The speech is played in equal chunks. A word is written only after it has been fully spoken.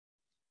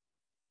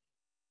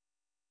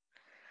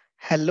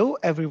Hello,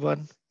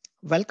 everyone.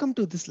 Welcome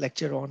to this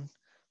lecture on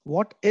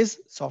what is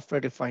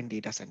software-defined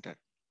data center.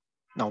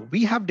 Now,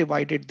 we have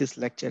divided this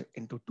lecture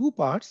into two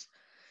parts.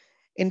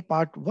 In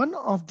part one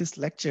of this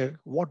lecture,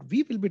 what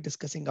we will be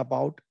discussing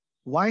about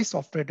why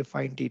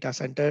software-defined data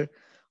center,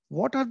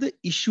 what are the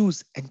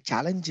issues and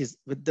challenges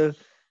with the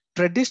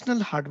traditional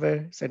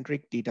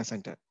hardware-centric data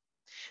center.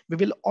 We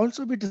will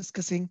also be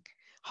discussing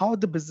how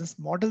the business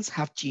models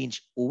have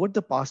changed over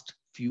the past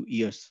few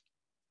years.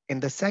 In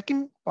the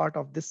second part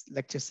of this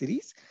lecture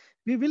series,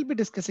 we will be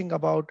discussing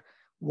about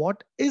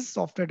what is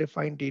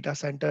software-defined data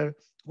center,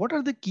 what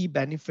are the key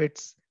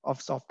benefits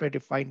of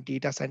software-defined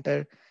data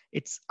center,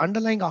 its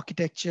underlying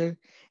architecture,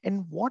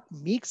 and what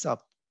makes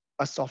up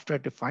a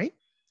software-defined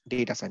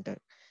data center.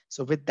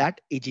 So with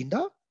that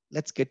agenda,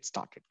 let's get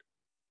started.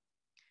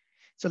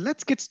 So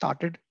let's get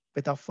started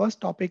with our first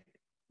topic,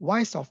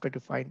 why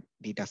software-defined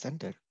data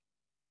center.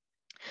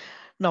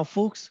 Now,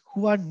 folks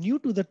who are new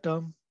to the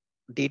term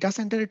data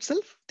center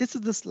itself, this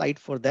is the slide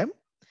for them.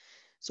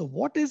 So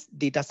what is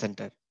data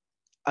center?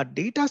 A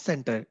data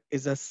center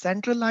is a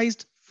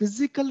centralized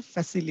physical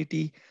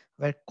facility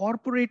where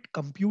corporate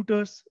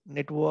computers,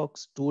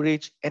 networks,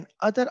 storage, and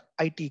other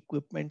IT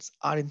equipments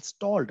are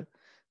installed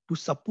to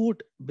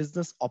support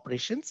business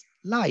operations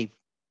live.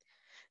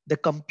 The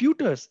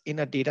computers in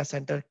a data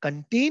center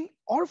contain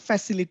or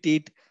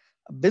facilitate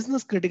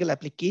business critical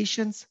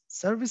applications,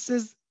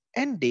 services,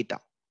 and data.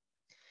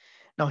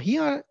 Now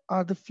here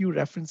are the few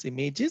reference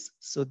images.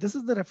 So this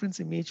is the reference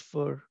image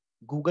for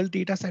Google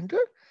data center.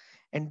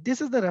 And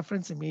this is the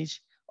reference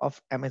image of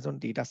Amazon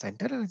data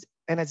center.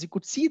 And as you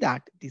could see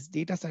that these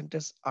data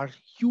centers are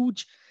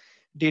huge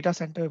data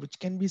center, which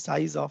can be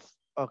size of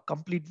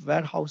complete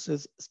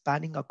warehouses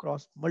spanning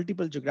across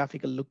multiple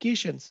geographical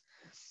locations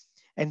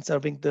and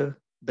serving the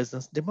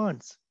business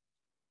demands.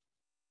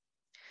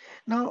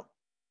 Now,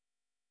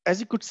 as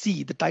you could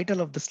see, the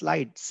title of the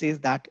slide says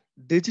that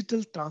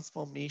digital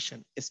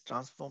transformation is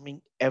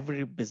transforming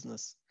every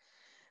business.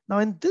 Now,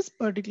 in this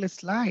particular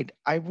slide,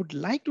 I would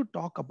like to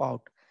talk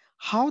about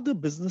how the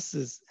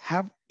businesses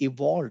have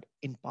evolved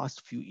in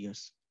past few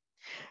years.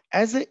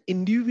 As an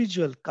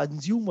individual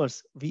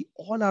consumers, we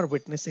all are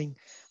witnessing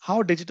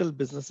how digital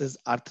businesses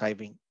are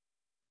thriving.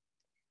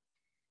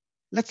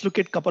 Let's look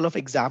at a couple of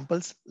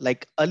examples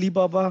like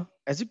Alibaba.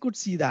 As you could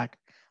see that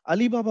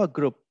Alibaba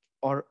Group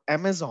or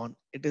Amazon,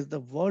 it is the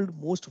world's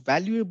most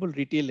valuable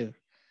retailer,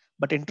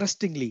 but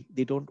interestingly,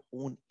 they don't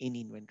own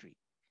any inventory.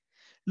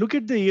 Look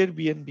at the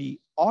Airbnb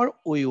or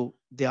OYO.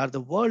 They are the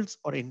world's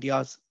or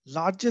India's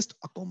largest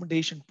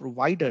accommodation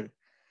provider,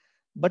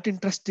 but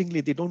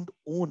interestingly, they don't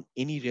own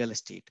any real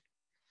estate.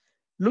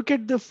 Look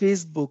at the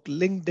Facebook,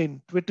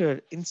 LinkedIn,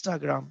 Twitter,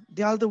 Instagram.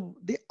 They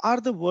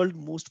are the world's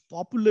most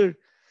popular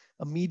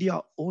media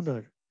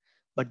owner,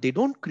 but they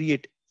don't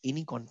create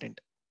any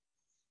content.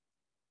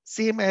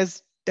 Same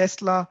as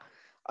Tesla.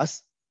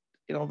 Us,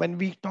 when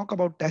we talk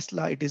about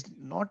Tesla, it is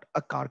not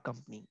a car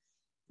company.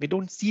 We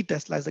don't see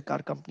Tesla as a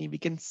car company. We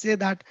can say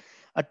that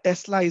a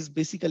Tesla is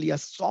basically a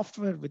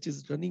software which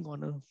is running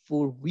on a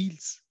four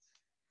wheels.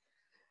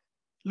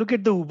 Look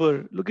at the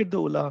Uber, look at the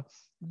Ola.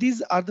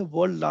 These are the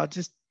world's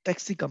largest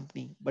taxi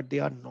company, but they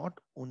are not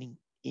owning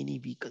any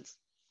vehicles.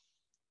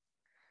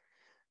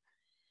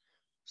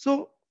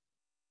 So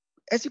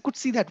as you could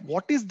see that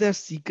what is their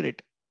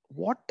secret?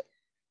 What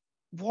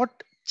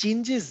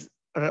changes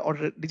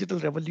or digital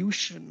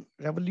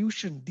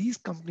revolution these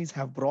companies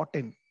have brought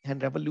in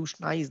and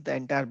revolutionized the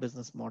entire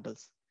business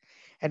models.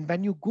 And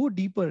when you go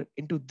deeper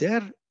into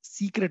their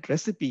secret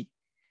recipe,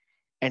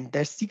 and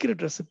their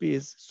secret recipe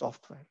is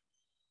software.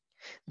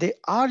 They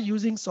are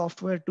using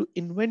software to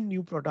invent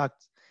new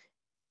products,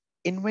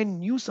 invent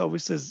new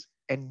services,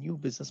 and new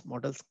business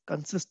models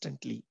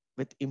consistently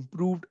with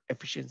improved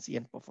efficiency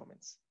and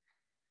performance.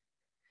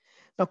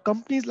 Now,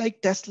 companies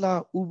like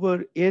Tesla,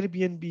 Uber,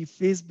 Airbnb,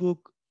 Facebook,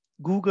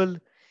 Google,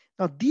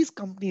 now these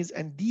companies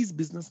and these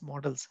business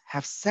models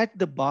have set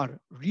the bar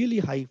really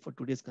high for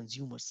today's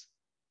consumers.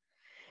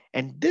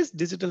 And this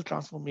digital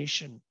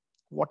transformation,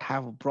 what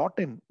have brought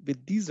in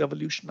with these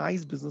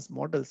revolutionized business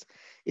models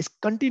is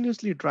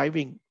continuously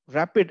driving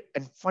rapid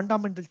and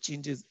fundamental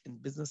changes in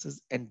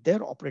businesses and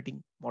their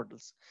operating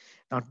models.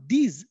 Now,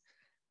 these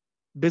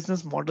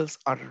business models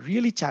are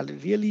really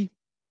challenging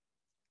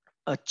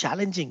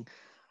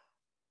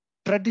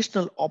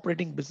traditional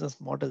operating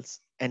business models,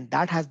 and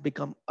that has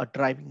become a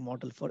driving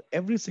model for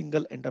every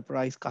single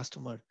enterprise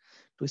customer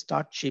to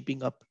start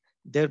shaping up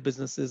their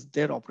businesses,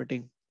 their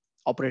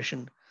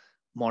operation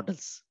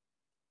models.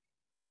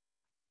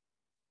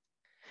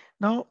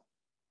 Now,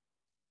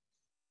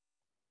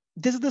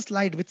 this is the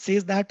slide which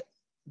says that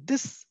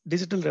this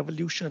digital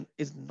revolution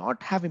is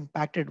not have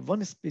impacted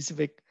one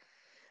specific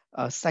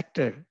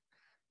sector.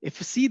 If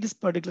you see this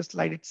particular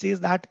slide, it says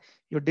that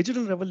your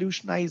digital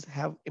revolutionize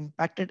have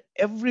impacted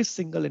every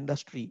single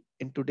industry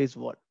in today's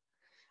world.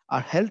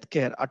 Our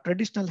healthcare, our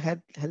traditional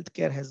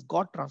healthcare has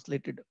got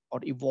translated or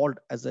evolved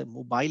as a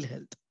mobile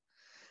health.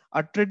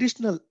 Our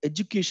traditional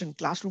education,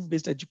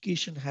 classroom-based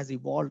education has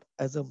evolved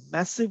as a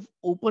massive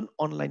open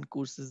online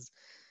courses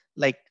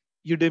like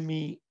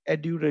Udemy,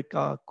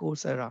 Edureka,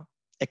 Coursera,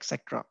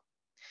 etc.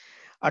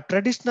 Our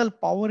traditional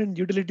power and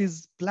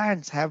utilities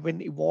plants have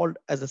been evolved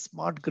as a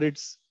smart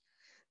grids.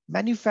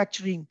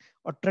 Manufacturing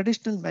or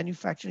traditional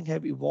manufacturing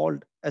have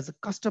evolved as a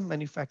custom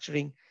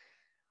manufacturing.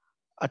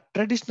 A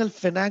traditional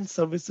finance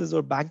services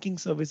or banking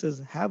services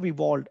have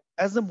evolved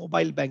as a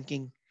mobile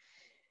banking.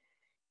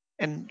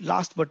 And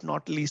last but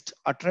not least,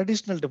 our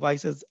traditional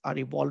devices are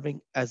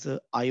evolving as a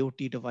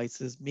IoT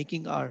devices,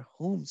 making our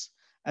homes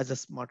as a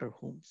smarter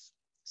homes.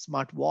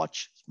 Smart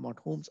watch, smart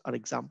homes are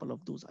example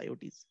of those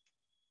IoTs.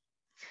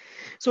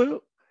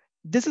 So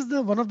this is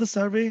the one of the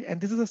survey,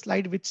 and this is a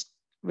slide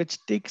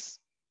which takes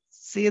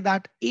say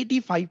that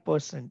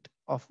 85%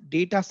 of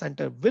data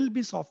center will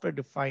be software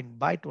defined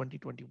by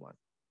 2021.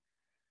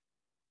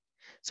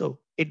 So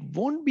it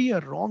won't be a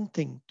wrong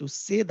thing to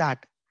say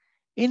that,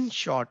 in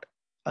short,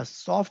 a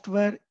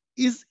software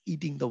is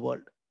eating the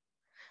world.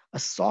 A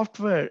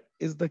software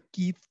is the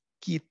key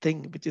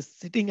thing which is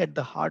sitting at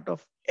the heart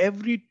of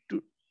every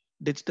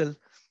digital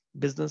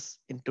business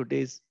in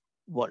today's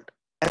world.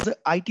 As an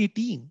IT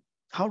team,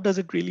 how does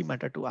it really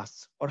matter to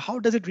us, or how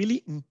does it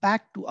really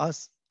impact to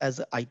us as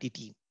an IT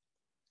team?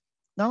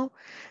 Now,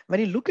 when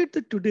you look at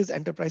the today's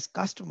enterprise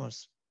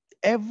customers,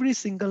 every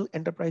single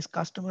enterprise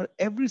customer,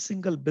 every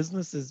single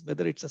businesses,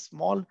 whether it's a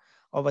small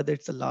or whether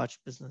it's a large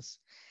business,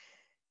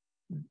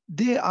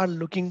 they are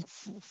looking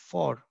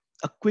for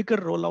a quicker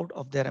rollout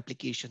of their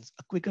applications,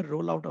 a quicker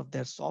rollout of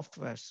their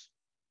softwares,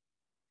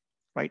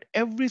 right?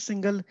 Every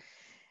single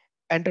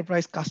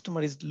enterprise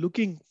customer is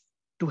looking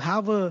to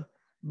have a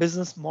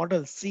business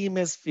model same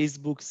as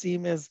Facebook,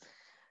 same as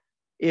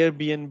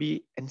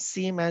Airbnb, and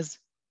same as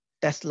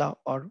Tesla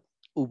or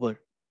Uber.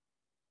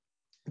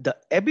 The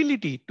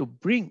ability to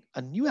bring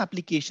a new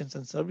applications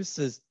and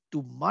services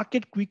to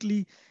market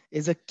quickly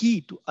is a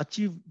key to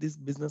achieve this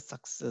business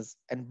success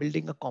and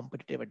building a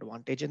competitive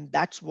advantage. And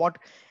that's what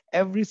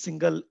every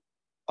single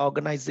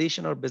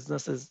organization or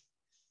businesses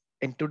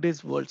in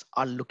today's world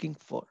are looking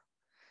for.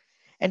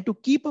 And to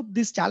keep up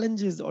these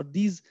challenges or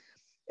these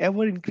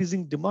ever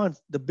increasing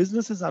demands, the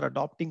businesses are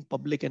adopting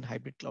public and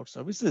hybrid cloud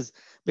services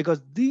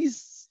because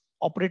these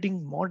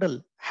operating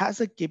model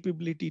has a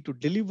capability to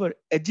deliver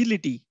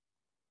agility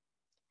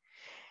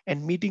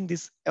and meeting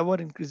these ever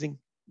increasing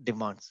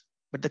demands.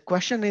 But the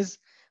question is,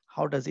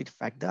 how does it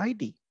affect the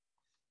ID?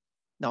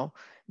 Now,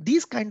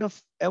 these kind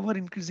of ever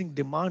increasing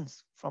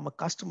demands from a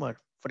customer,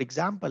 for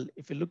example,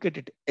 if you look at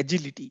it,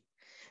 agility.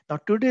 Now,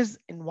 today's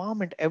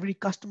environment, every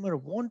customer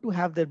want to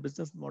have their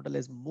business model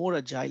as more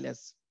agile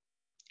as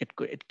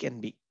it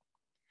can be.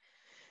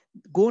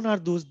 Gone are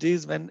those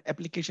days when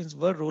applications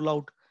were rolled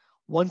out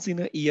once in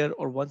a year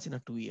or once in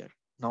a 2 year.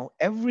 Now,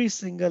 every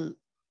single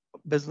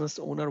business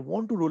owner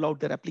want to roll out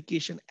their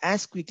application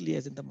as quickly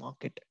as in the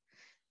market,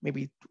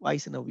 maybe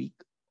twice in a week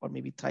or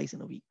maybe thrice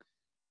in a week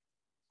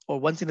or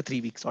once in a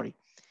 3 weeks, sorry.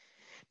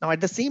 Now,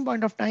 at the same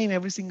point of time,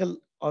 every single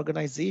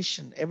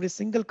organization, every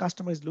single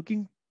customer is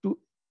looking to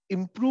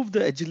improve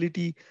the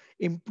agility,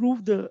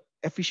 improve the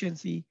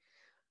efficiency,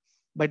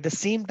 but at the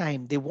same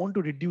time, they want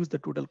to reduce the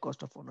total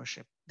cost of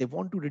ownership. They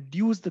want to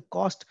reduce the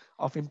cost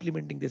of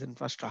implementing this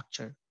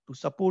infrastructure to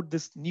support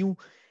this new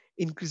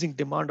increasing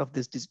demand of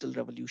this digital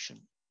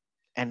revolution.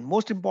 And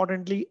most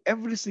importantly,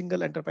 every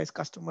single enterprise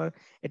customer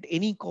at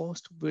any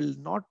cost will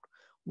not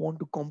want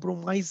to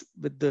compromise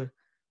with the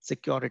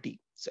security.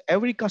 So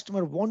every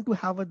customer want to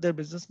have their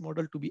business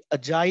model to be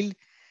agile,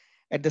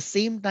 at the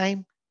same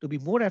time to be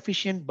more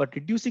efficient, but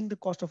reducing the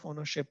cost of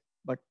ownership,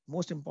 but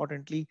most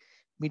importantly,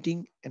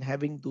 meeting and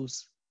having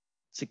those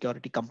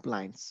security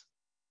compliance.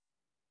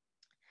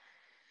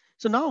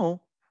 So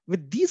now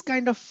with these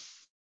kind of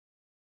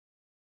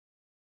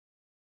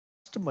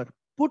customer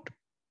put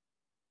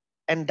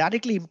and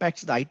directly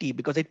impacts the IT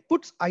because it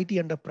puts IT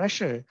under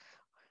pressure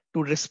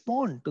to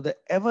respond to the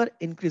ever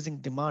increasing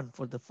demand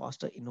for the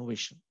faster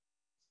innovation.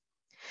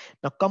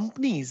 Now,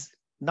 companies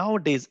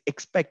nowadays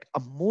expect a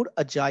more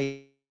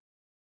agile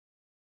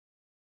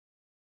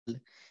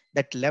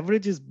that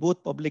leverages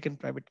both public and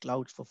private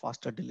clouds for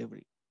faster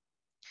delivery.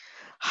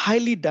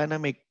 Highly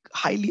dynamic,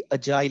 highly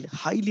agile,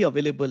 highly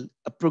available,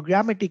 a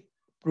programmatic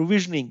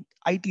provisioning,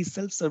 IT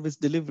self-service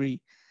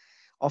delivery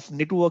of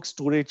network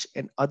storage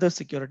and other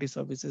security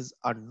services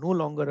are no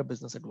longer a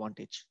business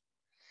advantage.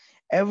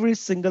 Every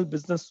single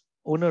business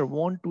owner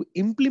want to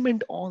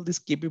implement all these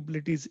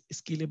capabilities,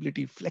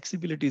 scalability,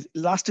 flexibilities,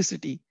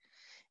 elasticity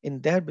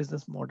in their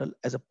business model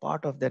as a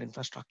part of their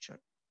infrastructure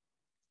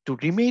to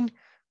remain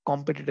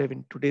competitive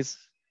in today's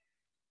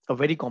a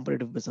very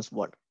competitive business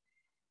world.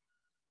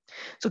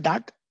 So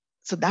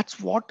that's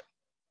what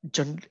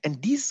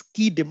and these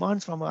key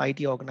demands from our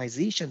IT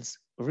organizations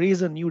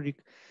raise a new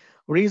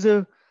raise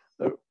a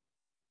uh,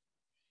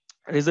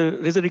 raise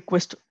a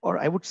request, or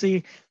I would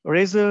say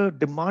raise a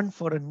demand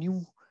for a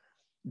new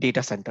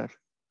data center,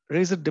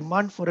 raise a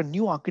demand for a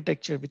new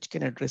architecture which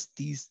can address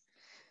these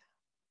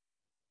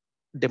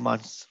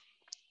demands,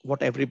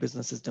 what every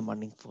business is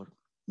demanding for.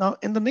 Now,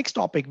 in the next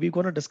topic, we're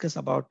going to discuss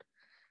about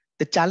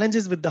the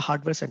challenges with the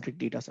hardware-centric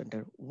data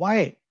center.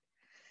 Why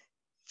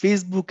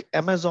Facebook,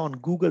 Amazon,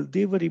 Google,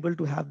 they were able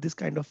to have this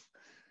kind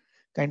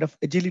of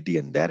agility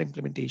in their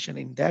implementation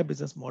in their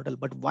business model.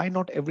 But why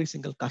not every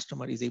single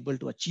customer is able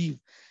to achieve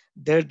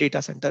their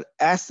data center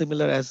as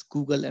similar as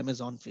Google,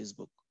 Amazon,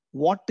 Facebook?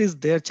 What is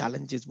their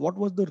challenges? What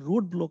was the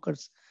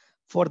roadblockers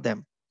for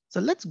them? So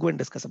let's go and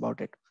discuss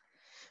about it.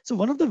 So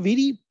one of the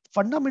very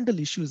fundamental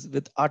issues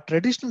with our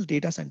traditional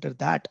data center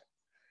that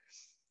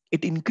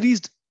it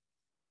increased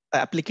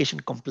application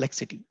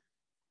complexity.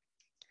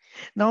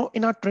 Now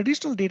in our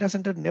traditional data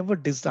center never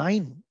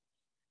designed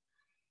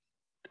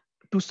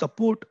to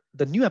support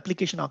the new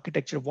application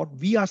architecture, what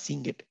we are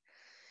seeing it.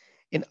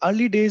 In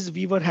early days,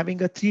 we were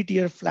having a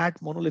 3-tier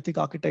flat monolithic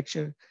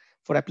architecture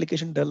for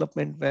application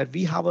development where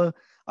we have a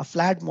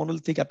flat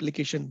monolithic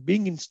application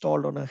being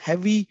installed on a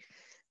heavy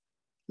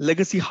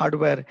legacy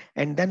hardware.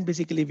 And then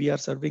basically we are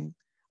serving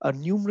a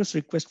numerous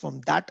requests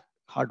from that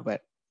hardware.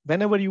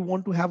 Whenever you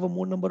want to have a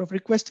more number of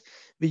requests,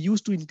 we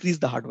used to increase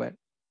the hardware.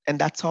 And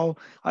that's how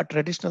our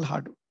traditional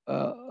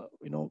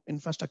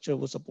infrastructure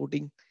was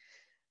supporting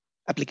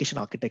application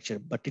architecture.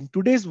 But in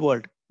today's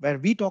world, where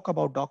we talk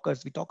about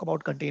Dockers, we talk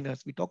about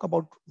containers, we talk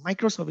about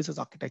microservices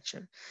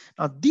architecture.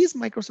 Now, these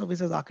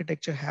microservices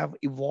architecture have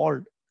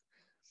evolved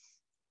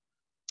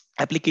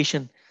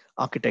application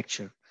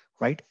architecture,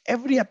 right?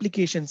 Every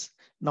applications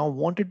now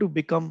wanted to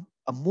become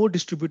a more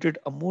distributed,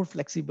 a more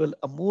flexible,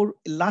 a more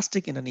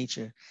elastic in a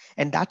nature.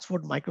 And that's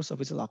what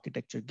microservices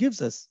architecture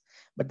gives us.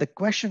 But the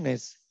question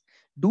is,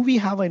 do we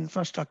have an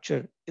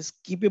infrastructure is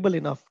capable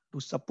enough to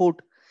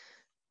support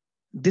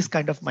this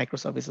kind of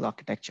microservices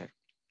architecture?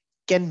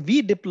 Can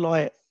we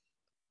deploy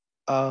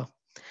a,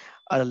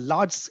 a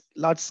large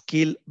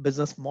scale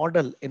business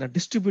model in a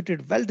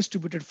distributed, well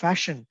distributed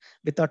fashion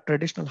with a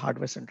traditional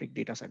hardware centric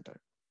data center?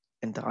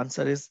 And the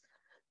answer is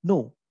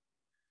no.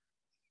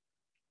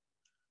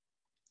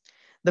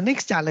 The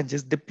next challenge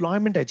is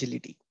deployment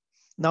agility.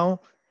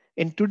 Now,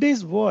 in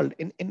today's world,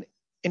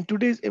 in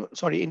today's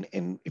sorry,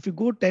 in if you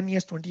go 10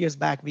 years, 20 years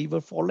back, we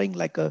were following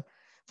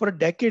for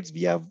decades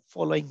we are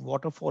following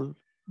waterfall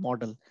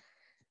model.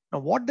 Now,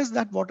 what does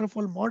that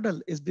waterfall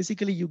model is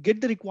basically you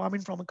get the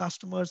requirement from a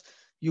customers,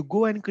 you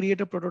go and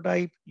create a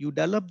prototype, you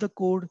develop the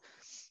code,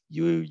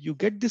 you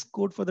get this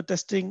code for the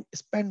testing,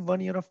 spend 1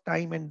 year of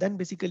time, and then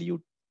basically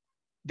you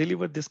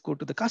deliver this code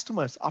to the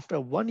customers after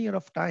 1 year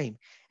of time.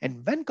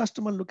 And when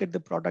customer look at the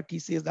product, he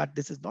says that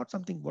this is not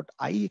something what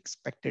I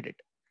expected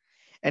it.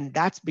 And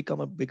that's become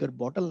a bigger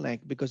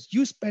bottleneck because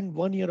you spend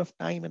 1 year of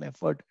time and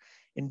effort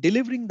in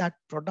delivering that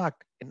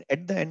product, and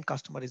at the end,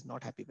 customer is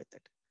not happy with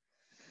it.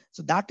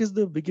 So that is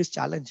the biggest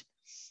challenge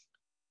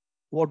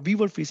what we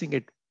were facing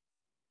it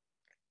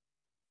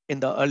in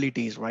the early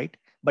days, right?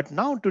 But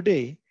now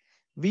today,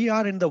 we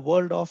are in the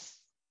world of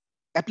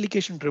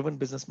application driven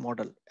business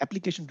model,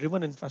 application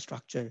driven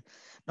infrastructure.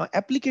 Now,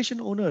 application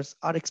owners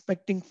are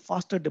expecting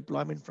faster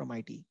deployment from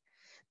IT.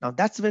 Now,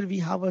 that's where we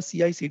have a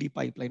CI/CD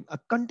pipeline, a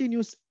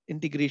continuous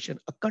integration,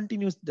 a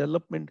continuous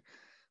development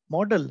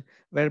model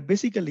where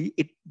basically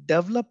it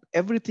develop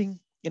everything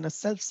in a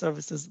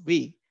self-services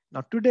way.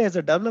 Now, today as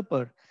a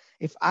developer,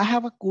 if I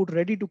have a code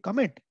ready to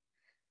commit,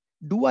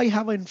 do I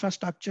have an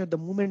infrastructure the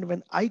moment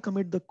when I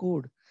commit the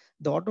code,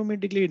 the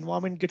automatically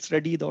environment gets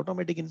ready, the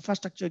automatic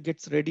infrastructure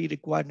gets ready,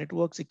 required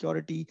network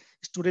security,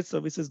 storage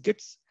services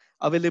gets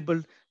available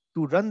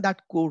to run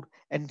that code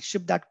and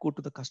ship that code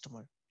to the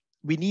customer.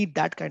 We need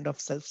that kind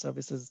of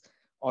self-services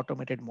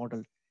automated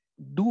model.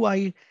 Do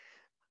I,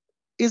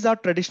 is our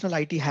traditional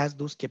IT has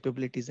those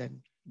capabilities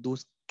and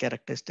those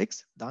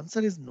characteristics? The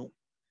answer is no,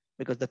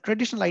 because the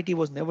traditional IT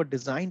was never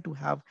designed to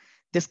have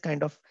this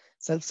kind of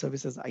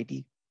self-services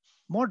IT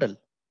model.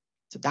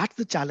 So that's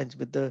the challenge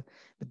with the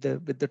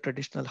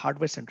traditional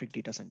hardware-centric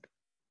data center.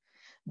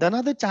 The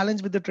another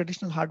challenge with the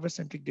traditional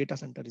hardware-centric data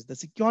center is the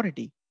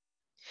security.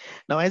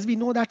 Now, as we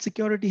know that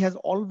security has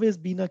always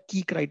been a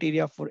key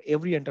criteria for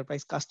every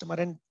enterprise customer,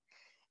 and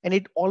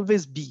it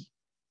always be.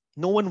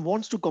 No one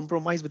wants to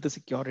compromise with the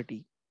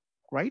security,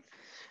 right?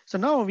 So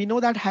now we know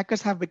that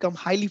hackers have become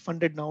highly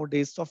funded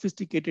nowadays,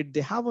 sophisticated.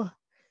 They have a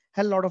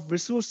hell lot of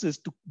resources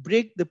to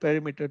break the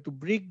perimeter, to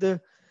break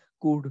the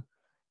code.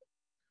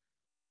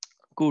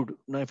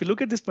 Now, if you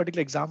look at this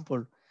particular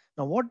example,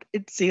 now what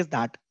it says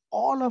that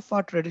all of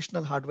our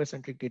traditional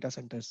hardware-centric data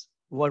centers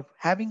were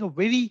having a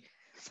very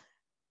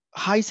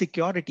high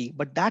security,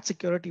 but that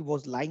security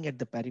was lying at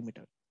the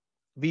perimeter.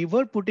 We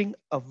were putting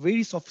a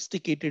very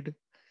sophisticated,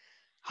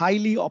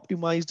 highly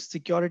optimized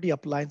security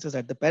appliances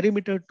at the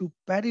perimeter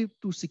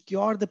to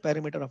secure the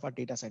perimeter of our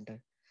data center.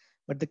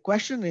 But the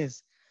question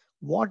is,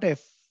 what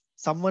if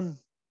someone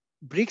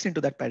breaks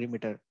into that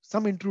perimeter,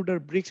 some intruder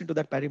breaks into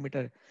that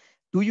perimeter?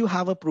 Do you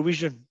have a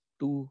provision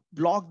to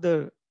block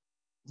the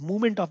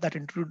movement of that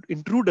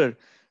intruder,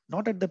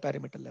 not at the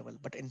perimeter level,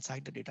 but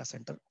inside the data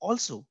center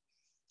also?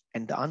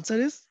 And the answer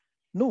is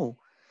no,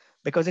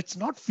 because it's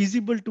not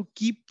feasible to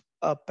keep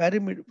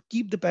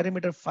the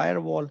perimeter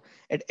firewall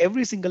at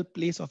every single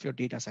place of your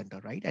data center,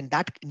 right? And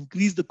that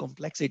increase the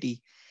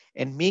complexity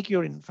and make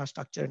your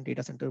infrastructure and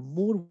data center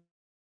more vulnerable.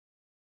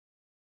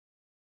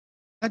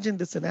 Now imagine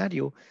the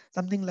scenario,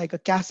 something like a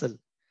castle.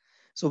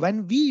 So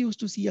when we used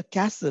to see a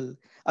castle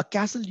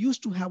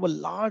used to have a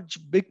large,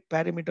 big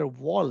perimeter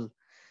wall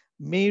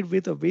made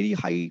with a very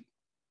high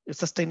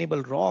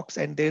sustainable rocks,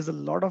 and there's a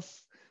lot of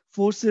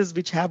forces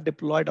which have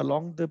deployed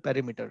along the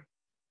perimeter.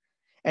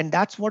 And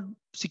that's what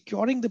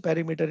securing the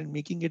perimeter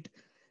and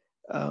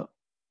uh,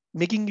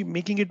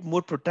 making it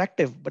more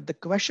protective. But the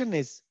question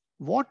is,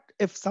 what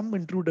if some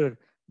intruder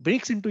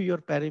breaks into your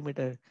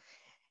perimeter?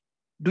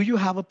 Do you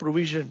have a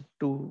provision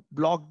to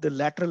block the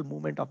lateral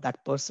movement of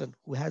that person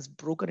who has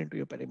broken into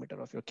your perimeter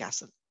of your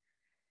castle?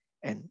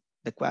 And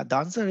the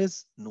answer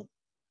is no.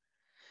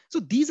 So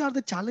these are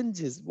the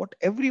challenges what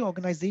every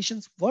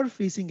organizations were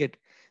facing it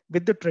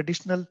with the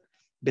traditional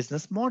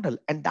business model.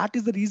 And that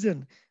is the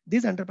reason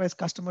these enterprise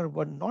customers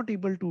were not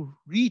able to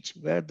reach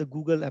where the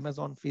Google,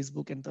 Amazon,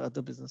 Facebook, and the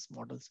other business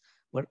models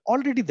were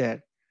already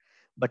there.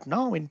 But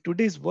now in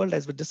today's world,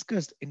 as we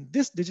discussed in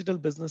this digital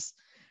business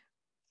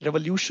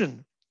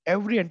revolution,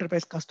 every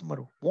enterprise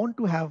customer want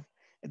to have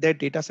their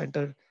data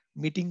center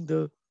meeting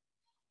the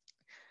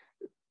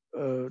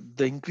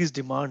increased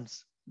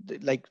demands.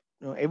 Like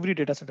every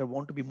data center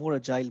want to be more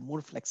agile,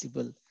 more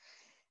flexible,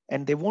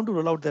 and they want to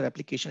roll out their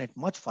application at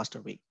much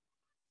faster way.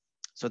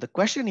 So the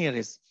question here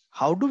is,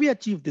 how do we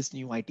achieve this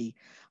new IT?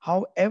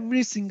 How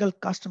every single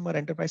customer,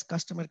 enterprise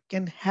customer,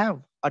 can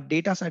have a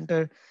data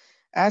center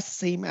as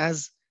same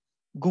as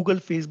Google,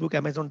 Facebook,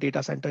 Amazon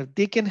data center?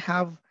 They can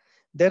have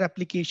their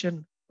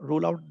application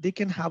rollout. They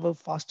can have a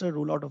faster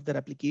rollout of their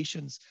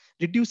applications,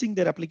 reducing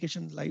their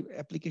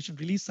application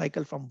release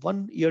cycle from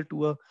 1 year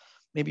to a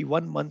maybe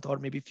 1 month or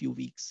maybe few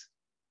weeks.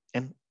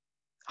 And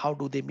how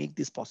do they make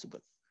this possible?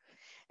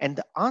 And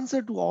the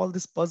answer to all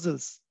these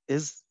puzzles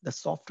is the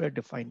software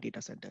defined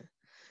data center.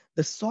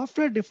 The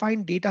software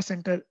defined data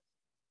center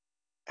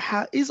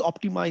is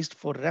optimized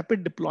for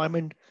rapid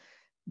deployment,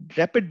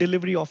 rapid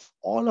delivery of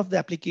all of the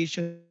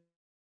applications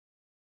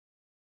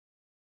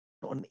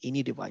on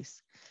any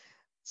device.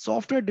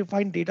 Software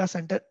defined data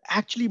center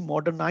actually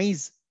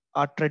modernize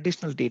our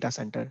traditional data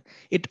center.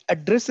 It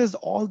addresses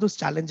all those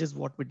challenges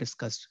what we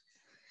discussed.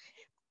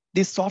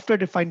 This software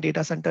defined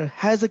data center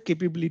has a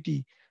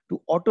capability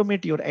to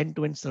automate your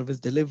end-to-end service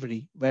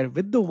delivery, where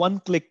with the one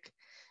click,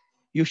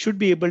 you should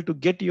be able to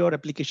get your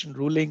application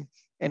rolling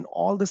and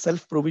all the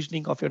self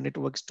provisioning of your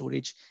network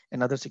storage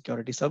and other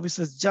security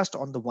services just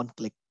on the one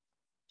click.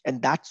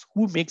 And that's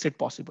who makes it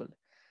possible,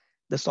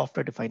 the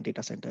software defined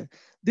data center.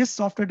 This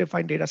software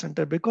defined data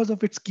center, because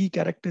of its key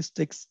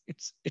characteristics,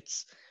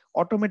 its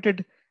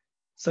automated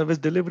service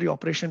delivery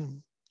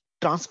operation,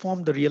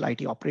 transform the real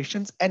IT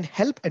operations and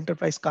help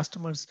enterprise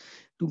customers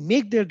to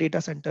make their data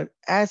center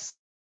as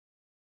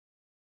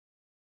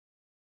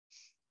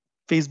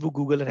Facebook,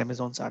 Google, and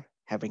Amazon's are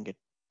having it.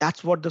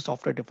 That's what the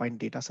software defined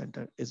data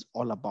center is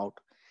all about.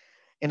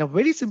 In a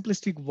very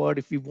simplistic word,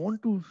 if we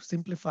want to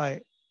simplify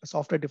a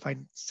software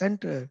defined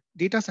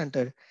data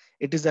center,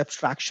 it is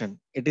abstraction.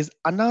 It is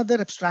another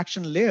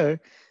abstraction layer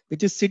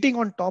which is sitting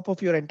on top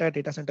of your entire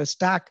data center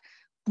stack,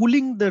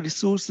 pulling the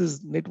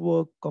resources,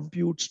 network,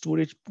 compute,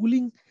 storage,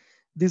 pulling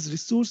these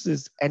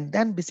resources, and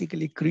then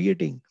basically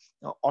creating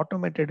an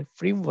automated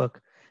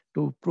framework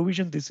to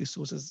provision these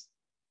resources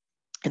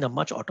in a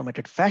much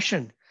automated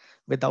fashion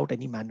without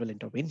any manual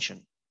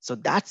intervention. So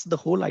that's the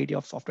whole idea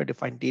of software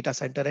defined data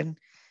center. And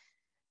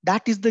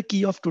that is the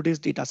key of today's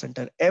data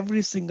center.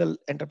 Every single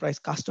enterprise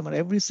customer,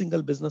 every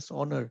single business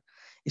owner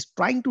is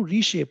trying to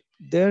reshape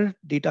their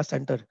data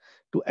center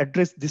to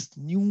address this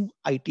new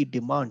IT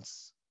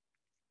demands.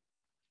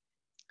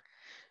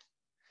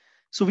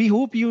 So we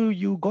hope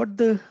you got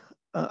the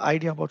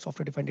idea about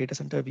software defined data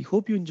center. We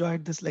hope you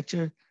enjoyed this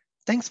lecture.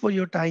 Thanks for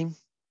your time.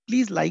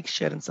 Please like,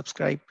 share, and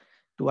subscribe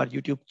to our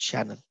YouTube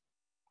channel.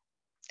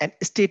 And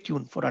stay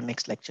tuned for our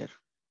next lecture.